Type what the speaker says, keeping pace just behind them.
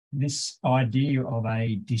this idea of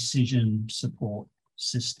a decision support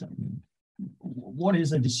system. What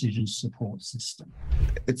is a decision support system?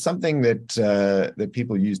 It's something that that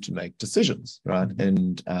people use to make decisions, right?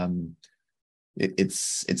 And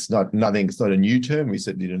it's not nothing. It's not a new term. We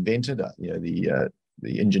certainly didn't invent it.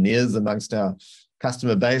 The engineers amongst our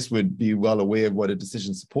customer base would be well aware of what a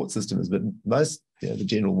decision support system is, but most, the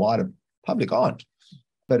general wider public aren't.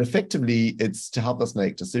 But effectively, it's to help us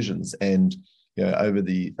make decisions. And over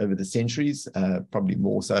the centuries, probably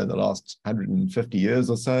more so in the last 150 years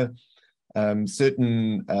or so,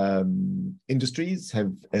 certain industries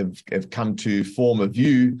have come to form a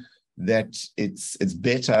view that it's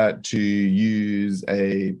better to use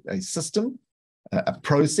a system, a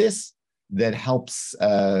process that helps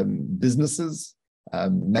businesses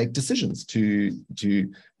make decisions to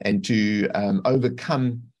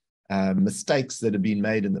overcome mistakes that have been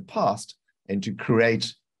made in the past, and to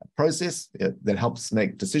create a process that helps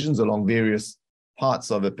make decisions along various parts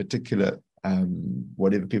of a particular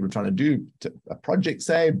whatever people are trying to do, a project,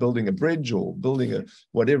 say, building a bridge or building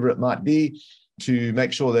whatever it might be, to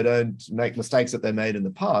make sure they don't make mistakes that they made in the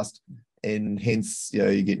past. And hence,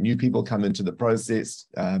 you get new people come into the process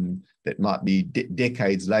that might be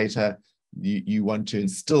decades later. You want to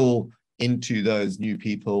instill into those new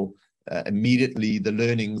people immediately the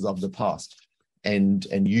learnings of the past,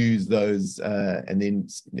 and use those, and then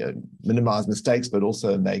minimize mistakes, but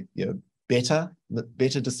also make better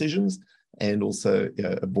decisions, and also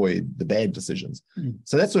avoid the bad decisions.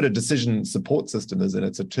 So that's what a decision support system is, and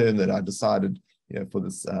it's a term that I decided for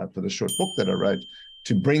the short book that I wrote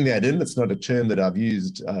to bring that in. It's not a term that I've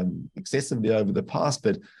used excessively over the past,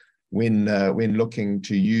 but when looking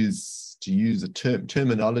to use a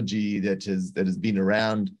terminology that has been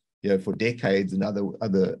around for decades in other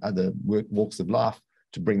walks of life,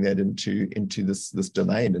 to bring that into this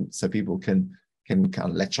domain, and so people can kind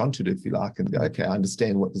of latch onto it, if you like, and go, okay, I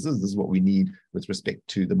understand what this is. This is what we need with respect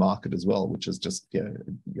to the market as well, which is just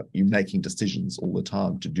you making decisions all the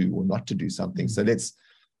time to do or not to do something. So let's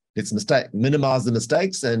minimize the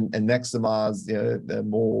mistakes and maximize the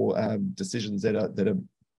more decisions that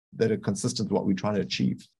are consistent with what we're trying to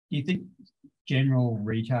achieve. Do you think general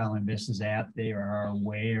retail investors out there are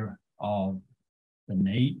aware of the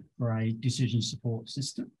need for a decision support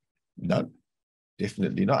system? No,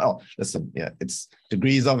 definitely not. Oh, listen, it's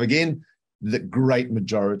degrees of, again, the great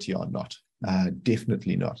majority are not.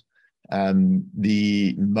 Definitely not.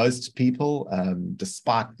 The most people,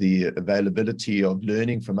 despite the availability of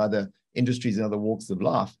learning from other industries and other walks of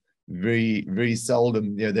life, very, very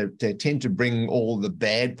seldom, they tend to bring all the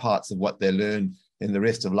bad parts of what they learn in the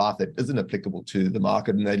rest of life that isn't applicable to the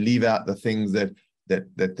market, and they leave out the things that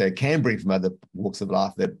they can bring from other walks of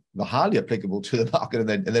life that are highly applicable to the market, and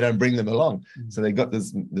they don't bring them along. So they got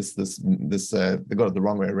this they got it the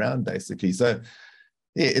wrong way around, basically. So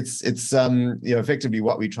it's effectively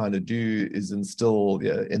what we're trying to do is instill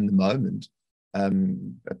in the moment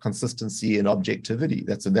a consistency and objectivity.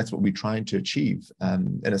 That's what we're trying to achieve,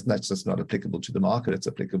 and it's not just not applicable to the market; it's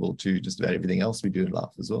applicable to just about everything else we do in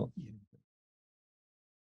life as well.